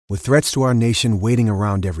With threats to our nation waiting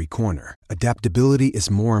around every corner, adaptability is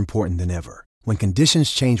more important than ever. When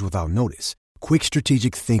conditions change without notice, quick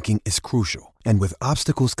strategic thinking is crucial. And with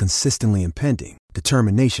obstacles consistently impending,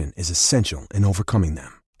 determination is essential in overcoming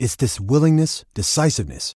them. It's this willingness,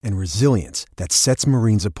 decisiveness, and resilience that sets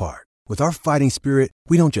Marines apart. With our fighting spirit,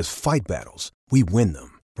 we don't just fight battles, we win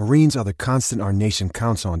them. Marines are the constant our nation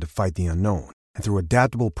counts on to fight the unknown. And through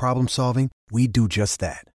adaptable problem solving, we do just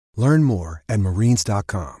that. Learn more at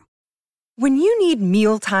marines.com. When you need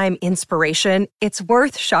mealtime inspiration, it's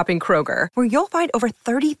worth shopping Kroger, where you'll find over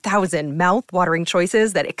 30,000 mouth-watering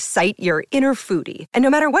choices that excite your inner foodie. And no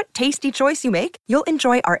matter what tasty choice you make, you'll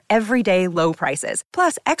enjoy our everyday low prices,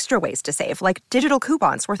 plus extra ways to save, like digital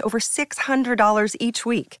coupons worth over $600 each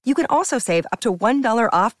week. You can also save up to $1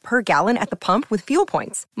 off per gallon at the pump with fuel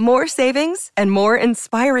points. More savings and more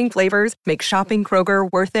inspiring flavors make shopping Kroger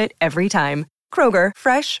worth it every time. Kroger,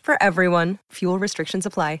 fresh for everyone. Fuel restrictions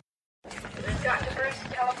apply.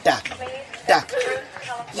 Doc,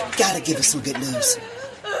 you gotta give us some good news.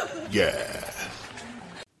 Yeah.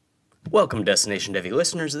 Welcome, Destination Devy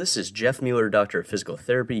listeners. This is Jeff Mueller, Doctor of Physical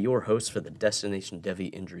Therapy, your host for the Destination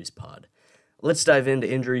Devy Injuries Pod. Let's dive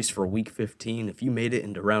into injuries for Week 15. If you made it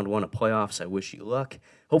into Round 1 of playoffs, I wish you luck.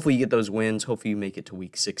 Hopefully you get those wins. Hopefully you make it to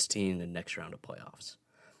Week 16 and next round of playoffs.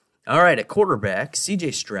 All right, at quarterback,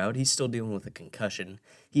 C.J. Stroud, he's still dealing with a concussion.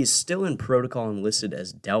 He is still in protocol and listed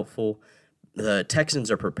as doubtful. The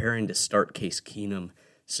Texans are preparing to start Case Keenum,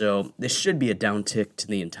 so this should be a downtick to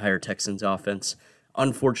the entire Texans offense.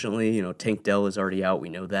 Unfortunately, Tank Dell is already out. We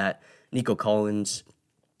know that. Nico Collins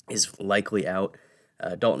is likely out.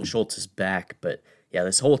 Dalton Schultz is back, but yeah,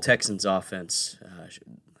 this whole Texans offense,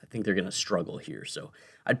 I think they're going to struggle here. So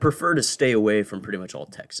I'd prefer to stay away from pretty much all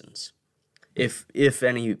Texans. If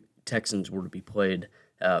any Texans were to be played,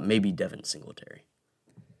 maybe Devin Singletary.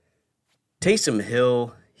 Taysom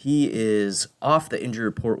Hill, he is off the injury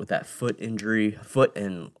report with that foot injury, foot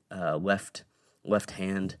and left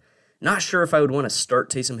hand. Not sure if I would want to start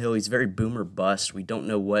Taysom Hill. He's very boom or bust. We don't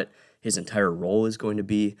know what his entire role is going to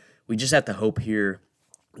be. We just have to hope here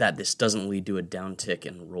that this doesn't lead to a downtick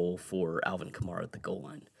in role for Alvin Kamara at the goal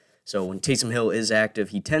line. So when Taysom Hill is active,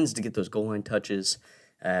 he tends to get those goal line touches.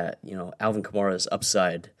 Alvin Kamara's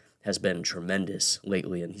upside has been tremendous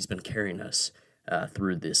lately, and he's been carrying us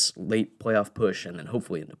through this late playoff push and then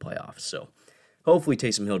hopefully into playoffs. So hopefully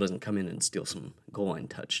Taysom Hill doesn't come in and steal some goal line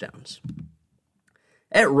touchdowns.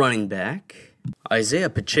 At running back, Isaiah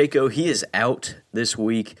Pacheco, he is out this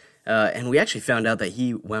week, and we actually found out that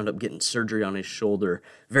he wound up getting surgery on his shoulder,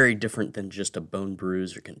 very different than just a bone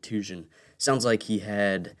bruise or contusion. Sounds like he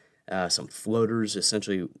had some floaters.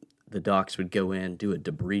 Essentially, the docs would go in, do a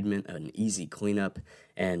debridement, an easy cleanup,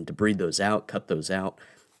 and debride those out, cut those out.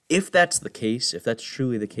 If that's the case, if that's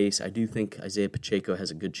truly the case, I do think Isaiah Pacheco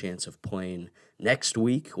has a good chance of playing next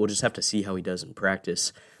week. We'll just have to see how he does in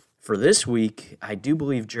practice. For this week, I do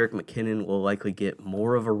believe Jerick McKinnon will likely get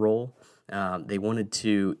more of a role. They wanted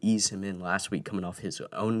to ease him in last week coming off his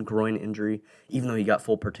own groin injury, even though he got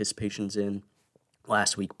full participations in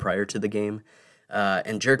last week prior to the game.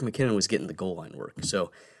 And Jerick McKinnon was getting the goal line work.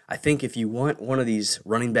 So I think if you want one of these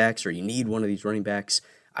running backs or you need one of these running backs,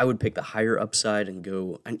 I would pick the higher upside and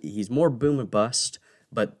go. He's more boom and bust,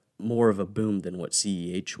 but more of a boom than what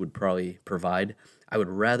CEH would probably provide. I would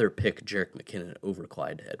rather pick Jerick McKinnon over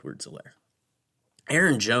Clyde Edwards-Helaire.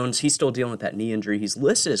 Aaron Jones, he's still dealing with that knee injury. He's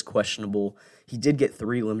listed as questionable. He did get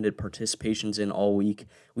 3 limited participations in all week.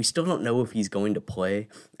 We still don't know if he's going to play.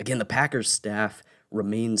 Again, the Packers staff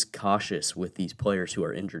remains cautious with these players who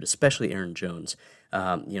are injured, especially Aaron Jones.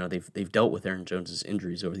 They've dealt with Aaron Jones's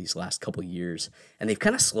injuries over these last couple of years, and they've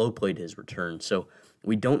kind of slow played his return. So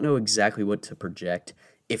we don't know exactly what to project.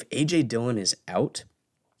 If A.J. Dillon is out,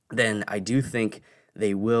 then I do think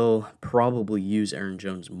they will probably use Aaron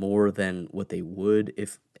Jones more than what they would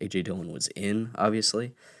if A.J. Dillon was in,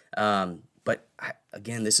 obviously. But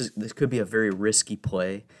again, this could be a very risky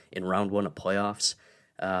play in round 1 of playoffs.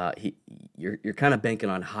 You're kind of banking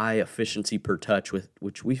on high efficiency per touch,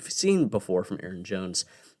 which we've seen before from Aaron Jones.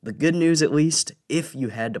 The good news, at least, if you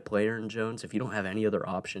had to play Aaron Jones, if you don't have any other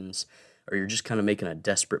options, or you're just kind of making a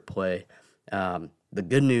desperate play, the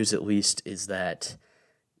good news, at least, is that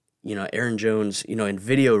Aaron Jones, in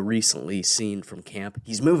video recently seen from camp,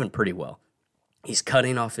 he's moving pretty well. He's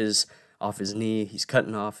cutting off his knee. He's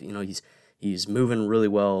cutting off. He's moving really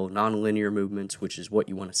well, non-linear movements, which is what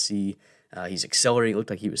you want to see. He's accelerating. It looked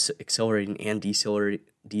like he was accelerating and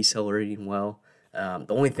decelerating well. The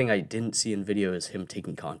only thing I didn't see in video is him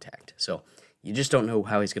taking contact. So you just don't know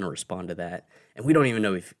how he's going to respond to that. And we don't even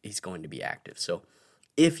know if he's going to be active. So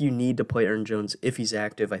if you need to play Aaron Jones, if he's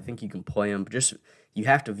active, I think you can play him. Just you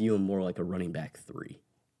have to view him more like a running back 3.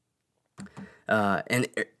 And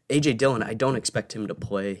A.J. Dillon, I don't expect him to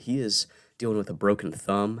play. He is dealing with a broken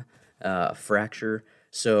thumb, fracture.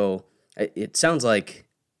 So it sounds like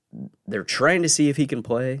they're trying to see if he can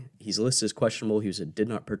play. He's listed as questionable. He did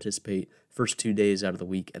not participate first 2 days out of the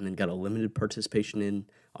week and then got a limited participation in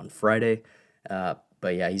on Friday.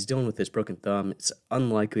 But yeah, he's dealing with this broken thumb. It's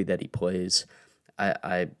unlikely that he plays.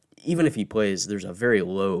 Even if he plays, there's a very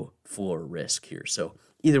low floor risk here. So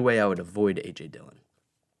either way, I would avoid A.J. Dillon.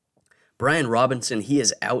 Brian Robinson, he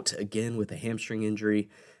is out again with a hamstring injury.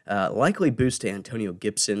 Likely boost to Antonio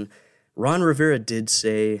Gibson. Ron Rivera did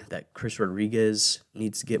say that Chris Rodriguez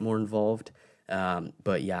needs to get more involved.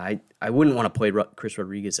 But yeah, I wouldn't want to play Chris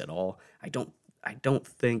Rodriguez at all. I don't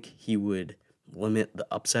think he would limit the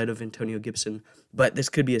upside of Antonio Gibson. But this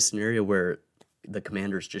could be a scenario where the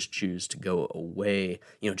Commanders just choose to go away,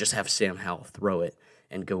 just have Sam Howell throw it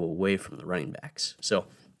and go away from the running backs. So,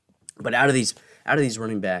 but out of these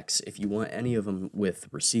running backs, if you want any of them with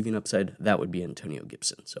receiving upside, that would be Antonio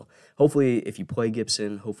Gibson. So hopefully if you play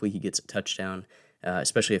Gibson, hopefully he gets a touchdown,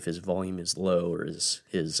 especially if his volume is low or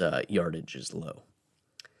his yardage is low.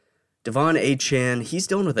 Devon Achane, he's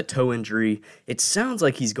dealing with a toe injury. It sounds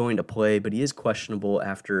like he's going to play, but he is questionable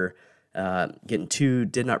after getting 2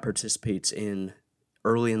 did not participate in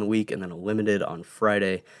early in the week and then a limited on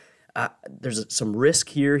Friday. There's some risk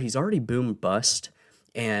here. He's already boom bust.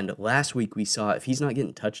 And last week we saw if he's not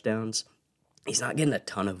getting touchdowns, he's not getting a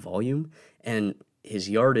ton of volume. And his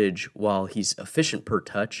yardage, while he's efficient per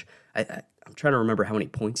touch, I'm trying to remember how many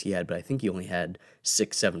points he had, but I think he only had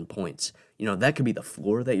 6-7 points. That could be the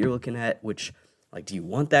floor that you're looking at, which, do you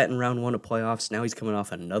want that in round 1 of playoffs? Now he's coming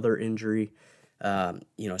off another injury,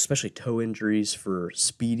 especially toe injuries for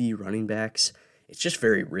speedy running backs. It's just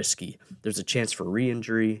very risky. There's a chance for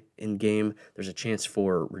re-injury in game. There's a chance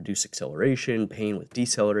for reduced acceleration, pain with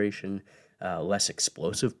deceleration, less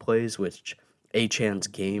explosive plays, which Achane's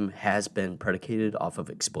game has been predicated off of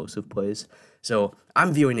explosive plays. So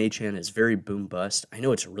I'm viewing Achane as very boom bust. I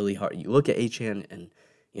know it's really hard. You look at Achane and,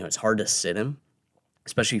 it's hard to sit him,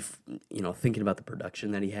 especially, thinking about the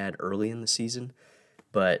production that he had early in the season.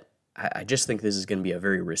 But I just think this is going to be a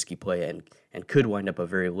very risky play and could wind up a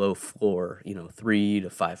very low floor, 3 to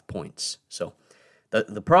 5 points. So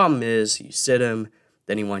the problem is you sit him,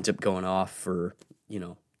 then he winds up going off for,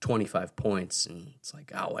 25 points, and it's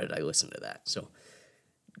like, oh, why did I listen to that? So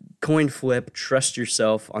coin flip, trust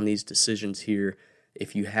yourself on these decisions here.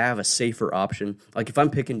 If you have a safer option, like if I'm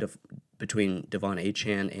picking between Devon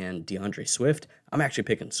Achane and DeAndre Swift, I'm actually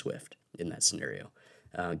picking Swift in that scenario,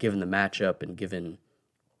 given the matchup and given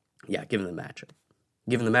the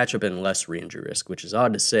matchup and less re-injury risk, which is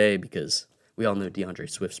odd to say because we all know DeAndre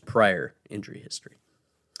Swift's prior injury history.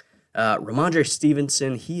 Ramondre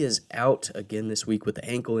Stevenson, he is out again this week with the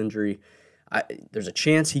ankle injury. There's a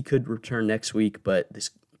chance he could return next week, but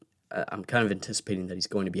I'm kind of anticipating that he's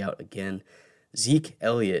going to be out again. Zeke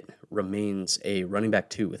Elliott remains a running back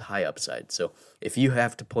 2 with high upside. So if you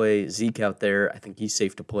have to play Zeke out there, I think he's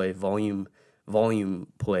safe to play volume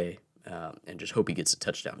play, and just hope he gets a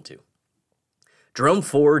touchdown too. Jerome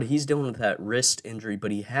Ford, he's dealing with that wrist injury,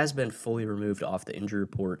 but he has been fully removed off the injury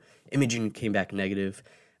report. Imaging came back negative.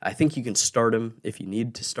 I think you can start him if you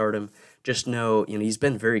need to start him. Just know, he's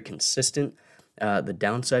been very consistent. The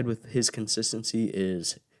downside with his consistency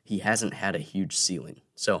is he hasn't had a huge ceiling.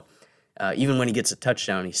 So even when he gets a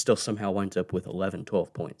touchdown, he still somehow winds up with 11,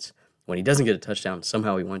 12 points. When he doesn't get a touchdown,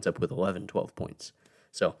 somehow he winds up with 11, 12 points.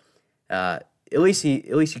 So at least you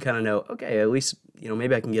kind of know, okay, at least,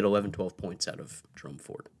 maybe I can get 11, 12 points out of Jerome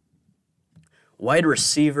Ford. Wide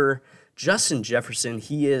receiver, Justin Jefferson,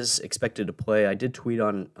 he is expected to play. I did tweet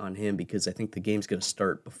on him because I think the game's going to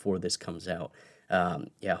start before this comes out.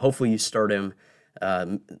 Hopefully you start him.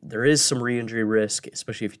 There is some re-injury risk,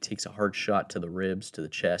 especially if he takes a hard shot to the ribs, to the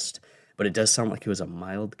chest, but it does sound like it was a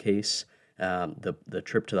mild case. The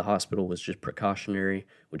trip to the hospital was just precautionary,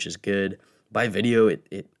 which is good. By video,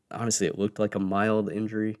 it honestly, it looked like a mild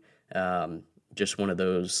injury, just one of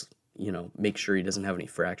those, make sure he doesn't have any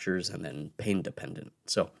fractures and then pain dependent.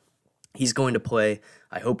 So he's going to play.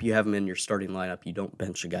 I hope you have him in your starting lineup. You don't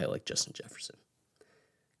bench a guy like Justin Jefferson.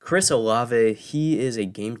 Chris Olave, he is a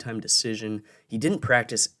game-time decision. He didn't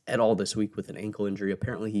practice at all this week with an ankle injury.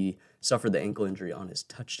 Apparently, he suffered the ankle injury on his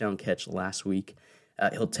touchdown catch last week.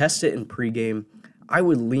 He'll test it in pregame. I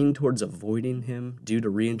would lean towards avoiding him due to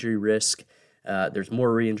re-injury risk. There's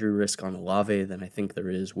more re-injury risk on Olave than I think there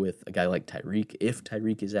is with a guy like Tyreek. If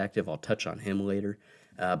Tyreek is active, I'll touch on him later.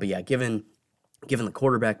 But yeah, given the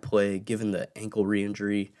quarterback play, given the ankle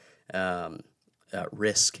re-injury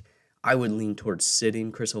risk, I would lean towards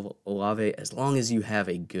sitting Chris Olave as long as you have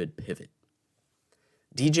a good pivot.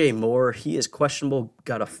 DJ Moore, he is questionable,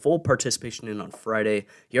 got a full participation in on Friday.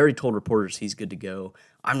 He already told reporters he's good to go.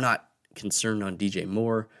 I'm not concerned on DJ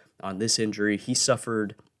Moore on this injury. He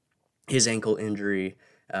suffered his ankle injury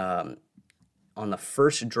on the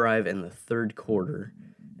first drive in the third quarter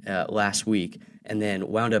last week, and then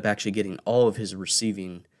wound up actually getting all of his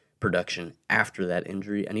receiving production after that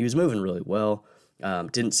injury, and he was moving really well.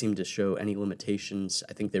 Didn't seem to show any limitations.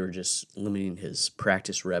 I think they were just limiting his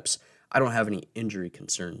practice reps. I don't have any injury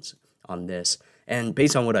concerns on this. And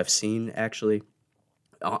based on what I've seen, actually,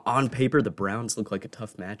 on paper, the Browns look like a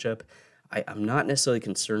tough matchup. I'm not necessarily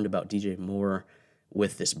concerned about DJ Moore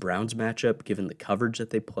with this Browns matchup, given the coverage that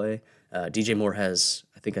they play. DJ Moore has,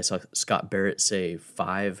 I think I saw Scott Barrett say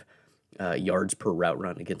 5 yards per route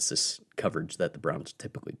run against this coverage that the Browns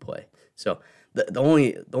typically play. So the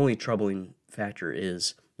only troubling factor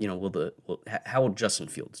is, how will Justin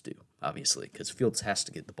Fields do, obviously, because Fields has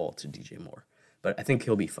to get the ball to DJ Moore. But I think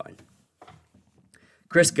he'll be fine.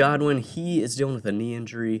 Chris Godwin, he is dealing with a knee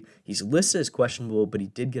injury. He's listed as questionable, but he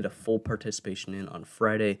did get a full participation in on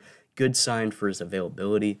Friday. Good sign for his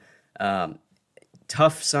availability.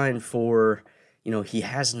 Tough sign for, he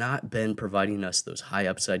has not been providing us those high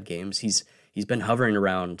upside games. He's been hovering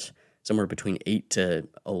around somewhere between 8 to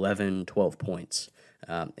 11, 12 points.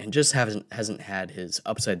 And just hasn't had his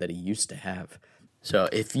upside that he used to have. So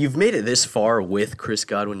if you've made it this far with Chris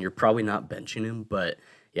Godwin, you're probably not benching him, but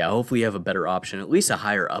yeah, hopefully you have a better option, at least a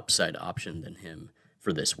higher upside option than him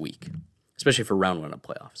for this week, especially for round 1 of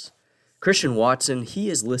playoffs. Christian Watson, he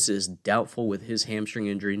is listed as doubtful with his hamstring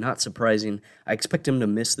injury. Not surprising. I expect him to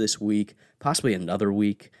miss this week, possibly another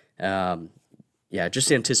week.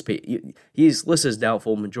 Just anticipate. He's listed as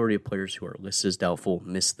doubtful. Majority of players who are listed as doubtful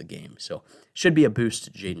miss the game. So should be a boost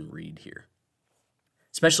to Jaden Reed here.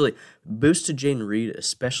 Especially boost to Jaden Reed,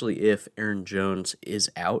 especially if Aaron Jones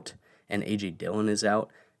is out and A.J. Dillon is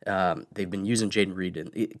out. They've been using Jaden Reed in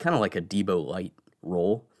kind of like a Debo light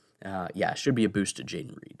role. Should be a boost to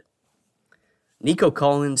Jaden Reed. Nico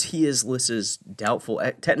Collins, he is listed as doubtful,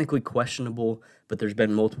 technically questionable, but there's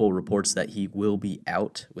been multiple reports that he will be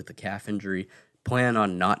out with the calf injury. Plan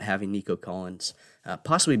on not having Nico Collins,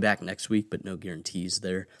 possibly back next week, but no guarantees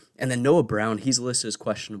there. And then Noah Brown, he's listed as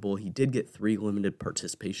questionable. He did get 3 limited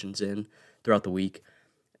participations in throughout the week.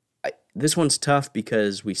 This one's tough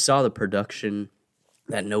because we saw the production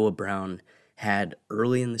that Noah Brown had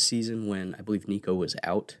early in the season when I believe Nico was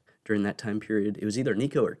out during that time period. It was either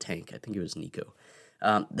Nico or Tank. I think it was Nico.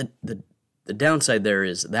 The downside there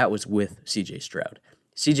is that was with C.J. Stroud.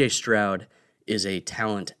 C.J. Stroud is a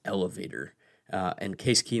talent elevator, and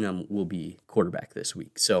Case Keenum will be quarterback this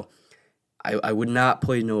week. So I would not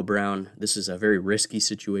play Noah Brown. This is a very risky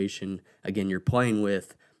situation. Again, you're playing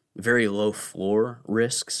with very low floor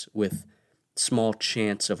risks with small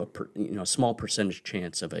chance of small percentage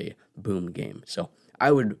chance of a boom game. So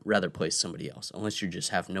I would rather play somebody else unless you just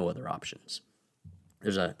have no other options.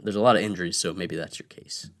 There's a lot of injuries, so maybe that's your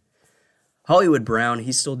case. Hollywood Brown,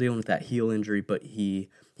 he's still dealing with that heel injury, but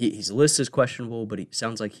he's listed as questionable, but he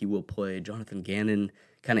sounds like he will play. Jonathan Gannon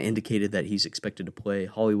kind of indicated that he's expected to play.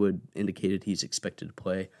 Hollywood indicated he's expected to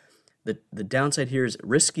play. The downside here is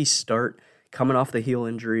risky start coming off the heel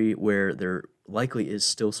injury where there likely is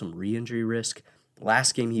still some re-injury risk.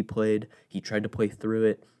 Last game he played, he tried to play through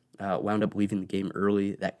it, wound up leaving the game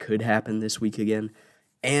early. That could happen this week again.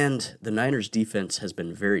 And the Niners defense has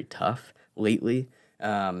been very tough lately.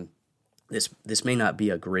 This may not be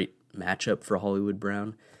a great matchup for Hollywood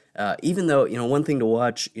Brown. Even though, one thing to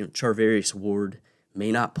watch, Charvarius Ward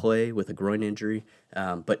may not play with a groin injury,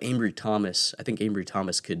 but Ambry Thomas, I think Ambry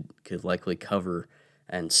Thomas could likely cover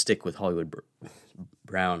and stick with Hollywood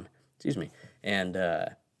Brown. Excuse me. And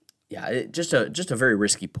just a very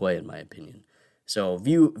risky play in my opinion. So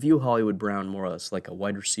view Hollywood Brown more or less like a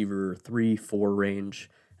wide receiver 3-4 range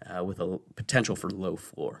with a potential for low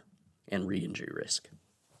floor and re-injury risk.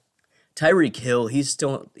 Tyreek Hill, he's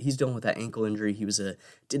dealing with that ankle injury. He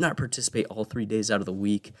did not participate all 3 days out of the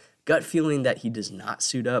week. Gut feeling that he does not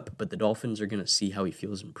suit up, but the Dolphins are going to see how he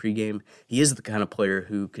feels in pregame. He is the kind of player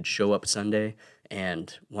who could show up Sunday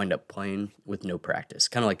and wind up playing with no practice,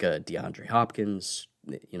 kind of like a DeAndre Hopkins,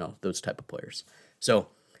 those type of players. So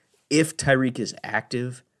if Tyreek is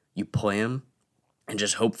active, you play him and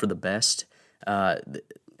just hope for the best. I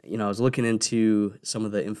was looking into some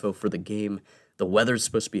of the info for the game. The weather's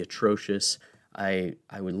supposed to be atrocious. I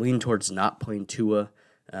would lean towards not playing Tua.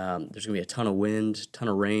 There's going to be a ton of wind, ton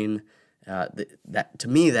of rain. That to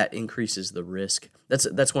me, that increases the risk.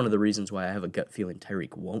 That's one of the reasons why I have a gut feeling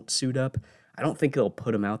Tyreek won't suit up. I don't think they'll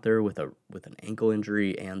put him out there with an ankle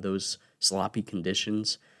injury and those sloppy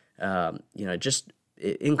conditions.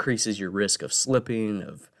 It increases your risk of slipping,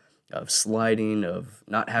 of sliding, of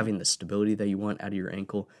not having the stability that you want out of your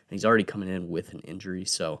ankle. And he's already coming in with an injury,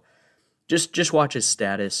 so just watch his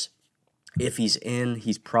status. If he's in,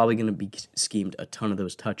 he's probably going to be schemed a ton of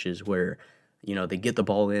those touches where, they get the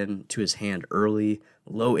ball in to his hand early,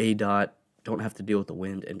 low A dot, don't have to deal with the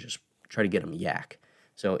wind, and just try to get him yak.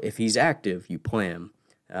 So if he's active, you play him.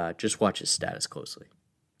 Just watch his status closely.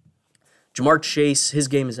 Jamar Chase, his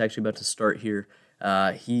game is actually about to start here.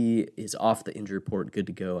 He is off the injury report, good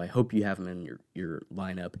to go. I hope you have him in your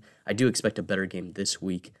lineup. I do expect a better game this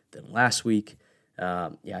week than last week.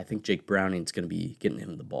 I think Jake Browning's going to be getting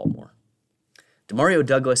him the ball more. Demario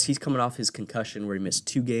Douglas, he's coming off his concussion where he missed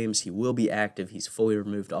 2 games. He will be active. He's fully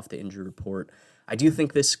removed off the injury report. I do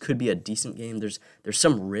think this could be a decent game. There's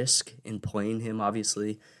some risk in playing him,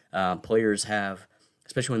 obviously. Players have,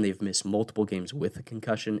 especially when they've missed multiple games with a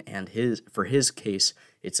concussion, and for his case,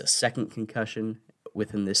 it's a second concussion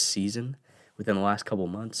within this season, within the last couple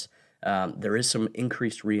months. There is some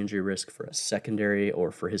increased re-injury risk for a secondary,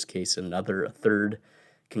 or for his case, a third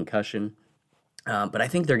concussion. But I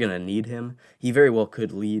think they're going to need him. He very well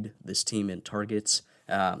could lead this team in targets.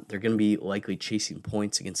 They're going to be likely chasing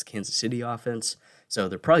points against the Kansas City offense, so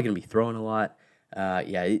they're probably going to be throwing a lot.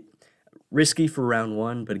 Risky for round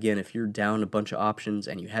 1, but again, if you're down a bunch of options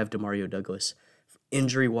and you have Demario Douglas,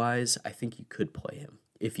 injury-wise, I think you could play him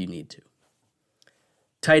if you need to.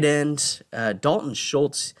 Tight end, Dalton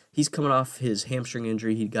Schultz, he's coming off his hamstring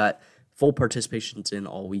injury. He got full participations in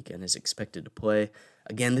all week and is expected to play.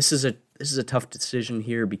 Again, this is a tough decision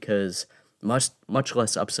here because much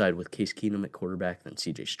less upside with Case Keenum at quarterback than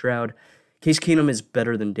C.J. Stroud. Case Keenum is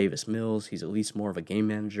better than Davis Mills. He's at least more of a game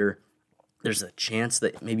manager. There's a chance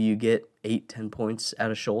that maybe you get 8-10 points out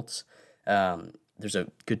of Schultz. There's a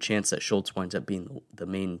good chance that Schultz winds up being the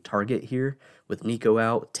main target here with Nico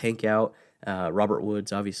out, Tank out. Robert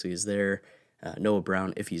Woods obviously is there. Noah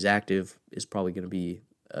Brown, if he's active, is probably going to be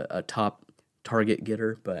a top target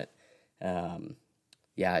getter. But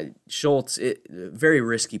Schultz, very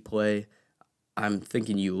risky play. I'm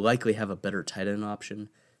thinking you likely have a better tight end option,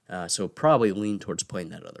 so probably lean towards playing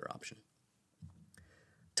that other option.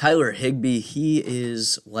 Tyler Higbee, he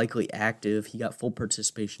is likely active. He got full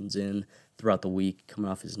participations in throughout the week, coming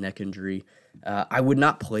off his neck injury. I would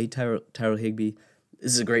not play Tyler Higbee.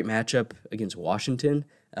 This is a great matchup against Washington.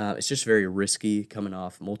 It's just very risky coming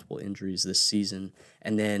off multiple injuries this season.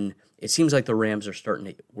 And then it seems like the Rams are starting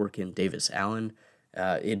to work in Davis Allen.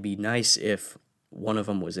 It'd be nice if one of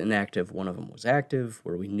them was inactive, one of them was active,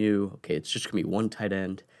 where we knew, okay, it's just going to be one tight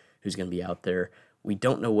end who's going to be out there. We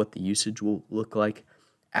don't know what the usage will look like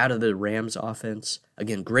out of the Rams offense.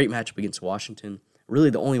 Again, great matchup against Washington. Really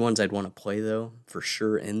the only ones I'd want to play, though, for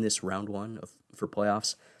sure in this round 1 for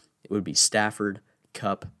playoffs, it would be Stafford,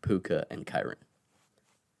 Kupp, Puka, and Kyren.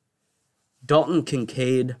 Dalton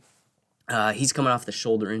Kincaid, he's coming off the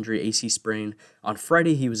shoulder injury, AC sprain. On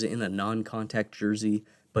Friday, he was in a non-contact jersey,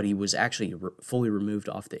 but he was actually fully removed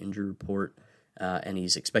off the injury report, and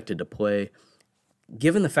he's expected to play.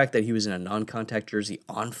 Given the fact that he was in a non-contact jersey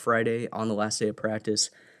on Friday, on the last day of practice,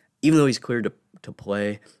 even though he's cleared to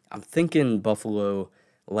play, I'm thinking Buffalo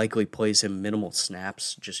likely plays him minimal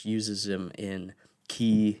snaps, just uses him in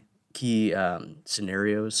key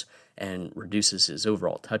scenarios, and reduces his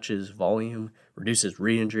overall touches, volume, reduces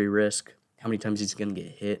re-injury risk, how many times he's going to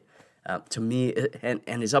get hit. To me,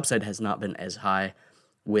 and his upside has not been as high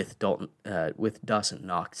with Dawson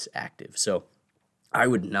Knox active. So I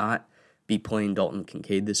would not be playing Dalton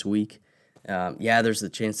Kincaid this week. There's the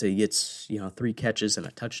chance that he gets 3 catches and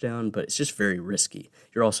a touchdown, but it's just very risky.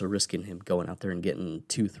 You're also risking him going out there and getting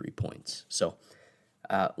 2-3 points. So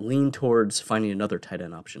lean towards finding another tight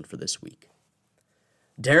end option for this week.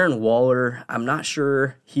 Darren Waller, I'm not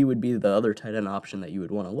sure he would be the other tight end option that you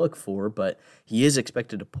would want to look for, but he is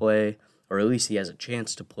expected to play, or at least he has a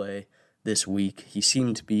chance to play this week. He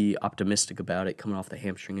seemed to be optimistic about it coming off the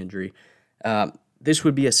hamstring injury. This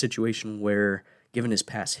would be a situation where, given his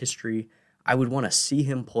past history, I would want to see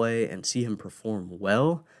him play and see him perform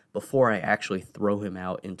well before I actually throw him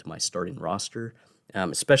out into my starting roster.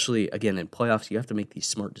 Especially, again, in playoffs, you have to make these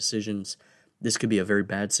smart decisions. This could be a very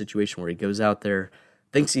bad situation where he goes out there,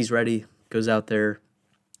 thinks he's ready, goes out there,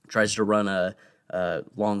 tries to run a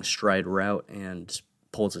long stride route, and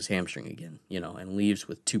pulls his hamstring again, and leaves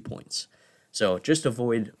with 2 points. So just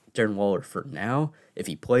avoid Darren Waller for now. If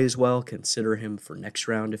he plays well, consider him for next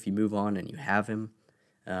round if you move on and you have him,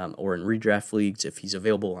 or in redraft leagues if he's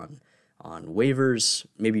available on waivers,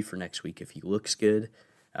 maybe for next week if he looks good.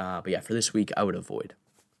 But for this week, I would avoid.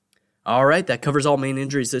 All right, that covers all main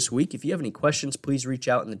injuries this week. If you have any questions, please reach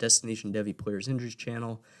out in the Destination Devy Players Injuries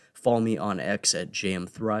channel. Follow me on X at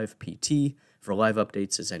JMThrivePT for live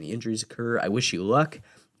updates as any injuries occur. I wish you luck.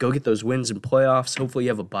 Go get those wins in playoffs. Hopefully you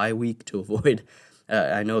have a bye week to avoid.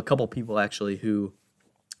 I know a couple people actually who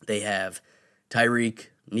they have Tyreek,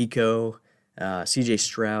 Nico, CJ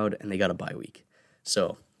Stroud, and they got a bye week.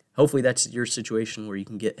 So hopefully that's your situation where you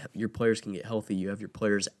can get your players can get healthy. You have your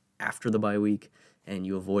players after the bye week, and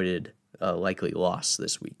you avoided a likely loss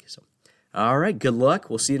this week. So, all right, good luck.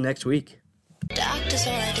 We'll see you next week. Doctor's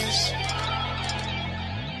orders.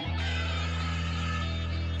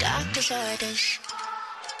 Doctor's orders.